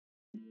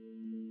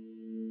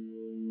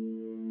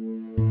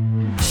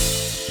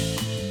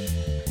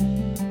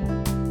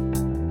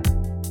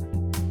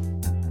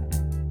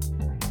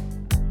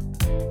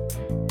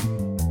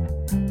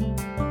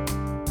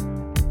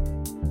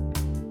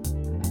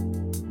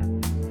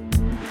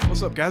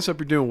What's up, guys? Hope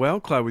you're doing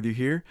well. Cloud with you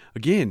here.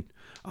 Again,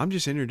 I'm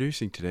just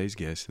introducing today's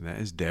guest, and that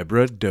is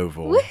Deborah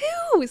Doval.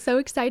 Woohoo! So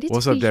excited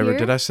What's to be up, Deborah? here.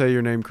 Did I say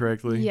your name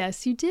correctly?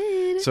 Yes, you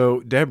did. So,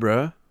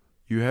 Deborah,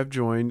 you have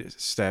joined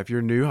staff.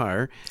 You're a new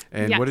hire.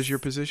 And what is your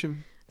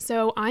position?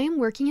 So I am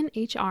working in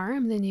HR.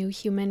 I'm the new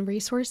human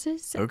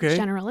resources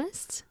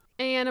generalist.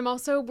 And I'm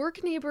also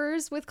work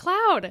neighbors with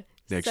Cloud.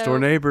 Next door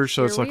neighbors.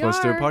 So it's like, let's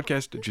do a are.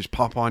 podcast. Just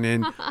pop on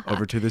in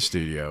over to the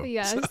studio.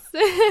 Yes.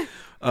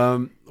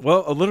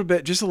 Well,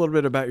 just a little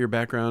bit about your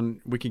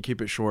background. We can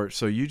keep it short.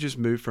 So you just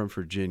moved from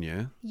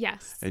Virginia.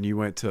 Yes. And you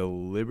went to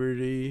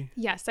Liberty.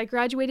 Yes. I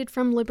graduated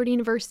from Liberty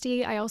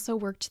University. I also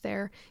worked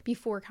there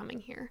before coming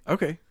here.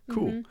 Okay,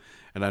 cool. Mm-hmm.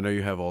 And I know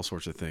you have all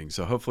sorts of things.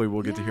 So hopefully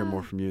we'll get to hear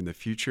more from you in the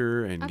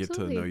future and get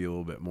to know you a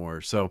little bit more.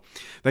 So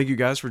thank you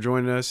guys for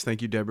joining us.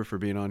 Thank you, Deborah, for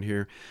being on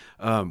here.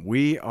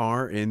 We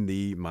are in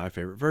the My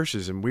Favorite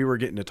Verses, and we were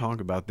getting to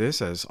talk about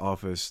this as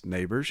office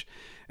neighbors.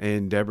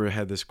 And Deborah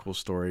had this cool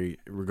story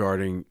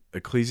regarding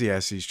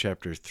Ecclesiastes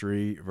chapter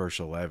 3, verse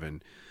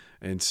 11.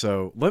 And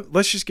so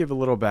let's just give a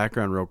little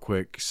background real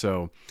quick.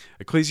 So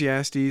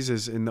Ecclesiastes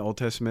is in the Old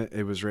Testament.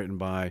 It was written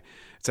by,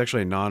 it's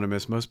actually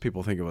anonymous. Most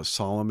people think it was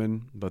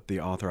Solomon, but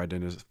the author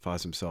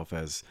identifies himself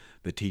as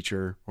the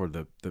teacher or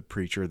the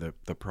preacher,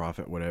 the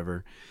prophet,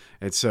 whatever.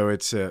 And so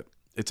it's a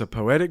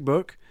poetic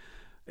book,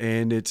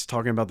 and it's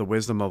talking about the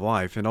wisdom of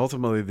life. And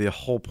ultimately, the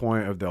whole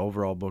point of the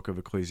overall book of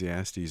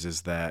Ecclesiastes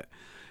is that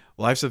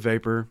life's a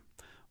vapor.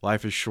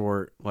 Life is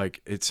short.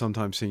 Like, it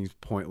sometimes seems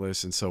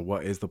pointless. And so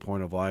what is the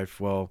point of life?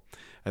 Well,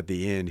 at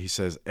the end, he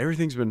says,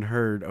 everything's been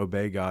heard.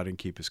 Obey God and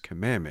keep his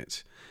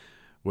commandments,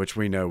 which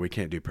we know we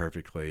can't do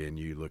perfectly. And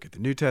you look at the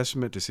New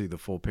Testament to see the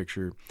full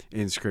picture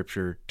in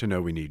Scripture, to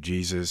know we need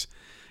Jesus.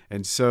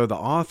 And so the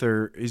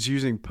author is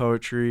using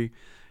poetry,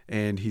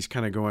 and he's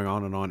kind of going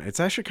on and on.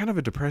 It's actually kind of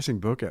a depressing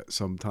book at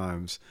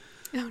sometimes.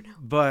 Oh, no.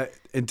 But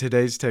in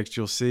today's text,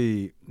 you'll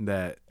see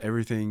that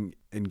everything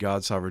in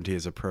God's sovereignty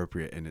is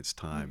appropriate in its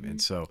time. Mm-hmm.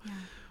 And so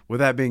with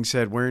that being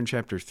said, we're in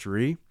chapter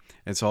 3.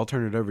 And so I'll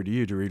turn it over to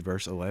you to read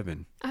verse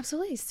 11.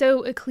 Absolutely.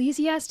 So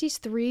Ecclesiastes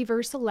 3,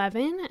 verse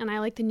 11, and I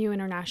like the New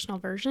International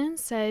Version,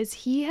 says,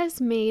 "He has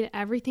made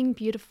everything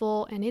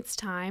beautiful in its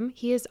time.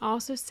 He has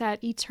also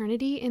set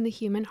eternity in the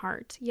human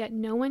heart. Yet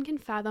no one can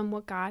fathom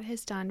what God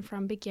has done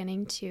from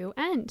beginning to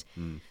end."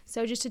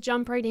 So just to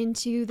jump right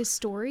into the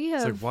story of...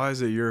 It's like, why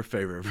is it your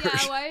favorite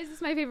verse? Yeah, why is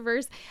this my favorite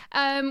verse?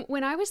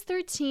 When I was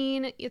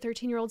 13,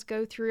 13-year-olds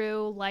go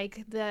through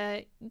like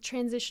the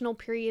transitional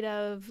period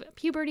of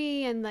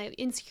puberty and the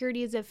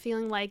insecurities of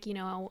feeling like, you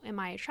know, am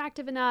I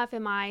attractive enough?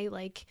 Am I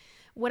like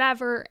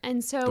whatever?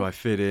 And so do I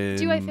fit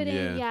in?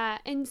 Yeah.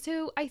 And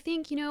so I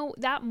think, you know,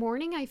 that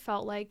morning I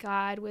felt like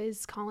God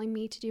was calling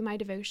me to do my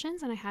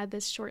devotions, and I had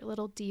this short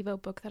little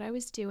Devo book that I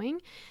was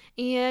doing.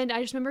 And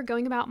I just remember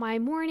going about my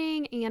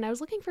morning, and I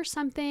was looking for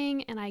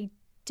something, and I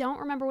don't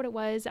remember what it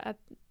was at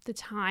the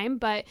time,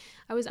 but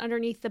I was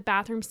underneath the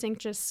bathroom sink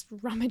just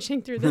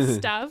rummaging through this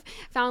stuff,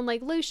 found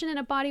like lotion and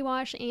a body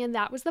wash, and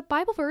that was the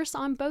Bible verse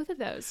on both of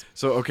those.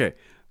 So, okay.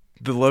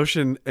 The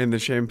lotion and the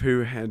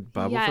shampoo had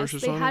Bible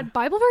verses on them? Yes, they had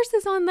Bible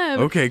verses on them.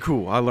 Okay,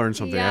 cool. I learned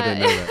something. Yeah. I didn't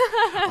know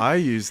that. I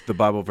use the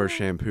Bible verse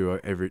shampoo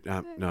every...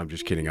 No, I'm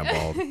just kidding. I'm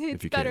bald.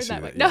 If you can't see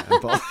that. No. Yeah,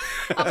 I'm bald.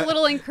 A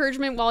little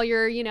encouragement while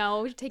you're, you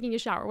know, taking a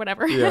shower,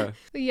 whatever. Yeah.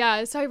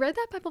 Yeah, so I read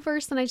that Bible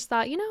verse, and I just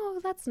thought, you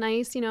know, that's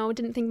nice. You know,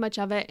 didn't think much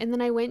of it. And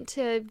then I went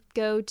to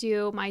go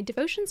do my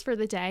devotions for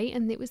the day,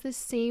 and it was the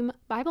same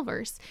Bible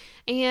verse.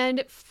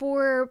 And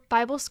for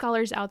Bible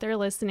scholars out there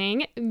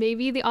listening,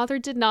 maybe the author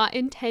did not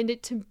intend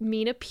it to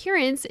mean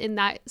appearance in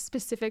that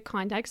specific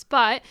context,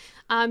 but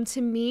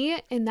to me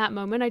in that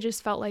moment I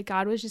just felt like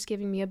God was just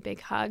giving me a big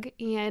hug,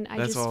 and I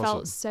just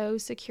felt so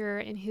secure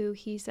in who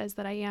he says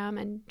that I am,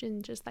 and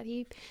just that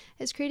he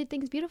has created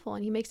things beautiful,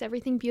 and he makes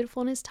everything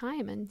beautiful in his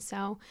time. And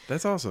so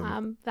that's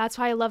awesome. That's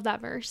why I love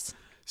that verse.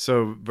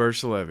 So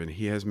verse 11,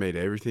 he has made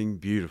everything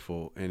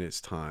beautiful in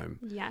its time.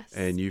 Yes.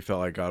 And you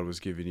felt like God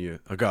was giving you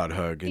a God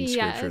hug in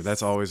Scripture.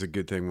 That's always a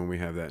good thing when we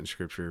have that in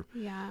Scripture.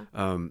 Yeah.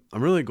 I'm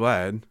really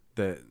glad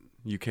that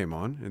you came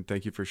on, and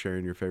thank you for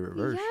sharing your favorite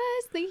verse.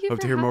 Yes, thank you. Hope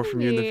to hear more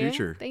from you in the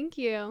future. Thank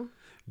you.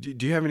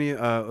 Do you have any,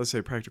 let's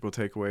say, practical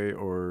takeaway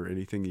or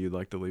anything you'd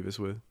like to leave us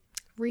with?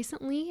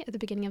 Recently, at the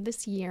beginning of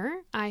this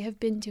year, I have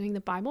been doing the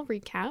Bible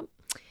recap,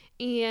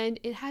 and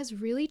it has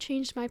really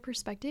changed my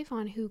perspective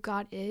on who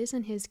God is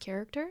and his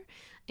character.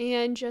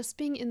 And just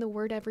being in the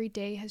Word every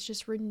day has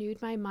just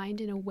renewed my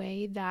mind in a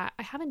way that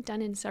I haven't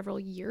done in several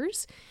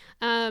years.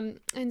 And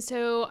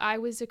so I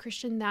was a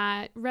Christian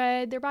that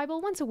read their Bible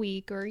once a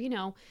week, or, you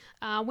know,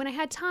 when I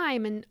had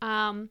time.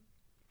 And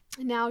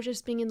now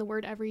just being in the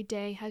Word every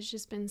day has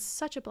just been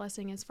such a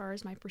blessing as far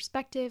as my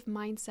perspective,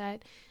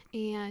 mindset,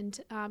 and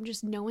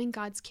just knowing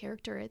God's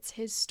character. It's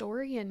his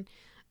story, and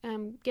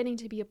getting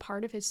to be a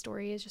part of his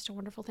story is just a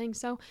wonderful thing.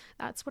 So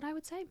that's what I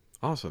would say.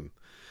 Awesome.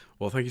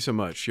 Well, thank you so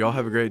much. Y'all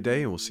have a great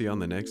day, and we'll see you on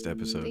the next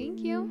episode.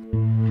 Thank you.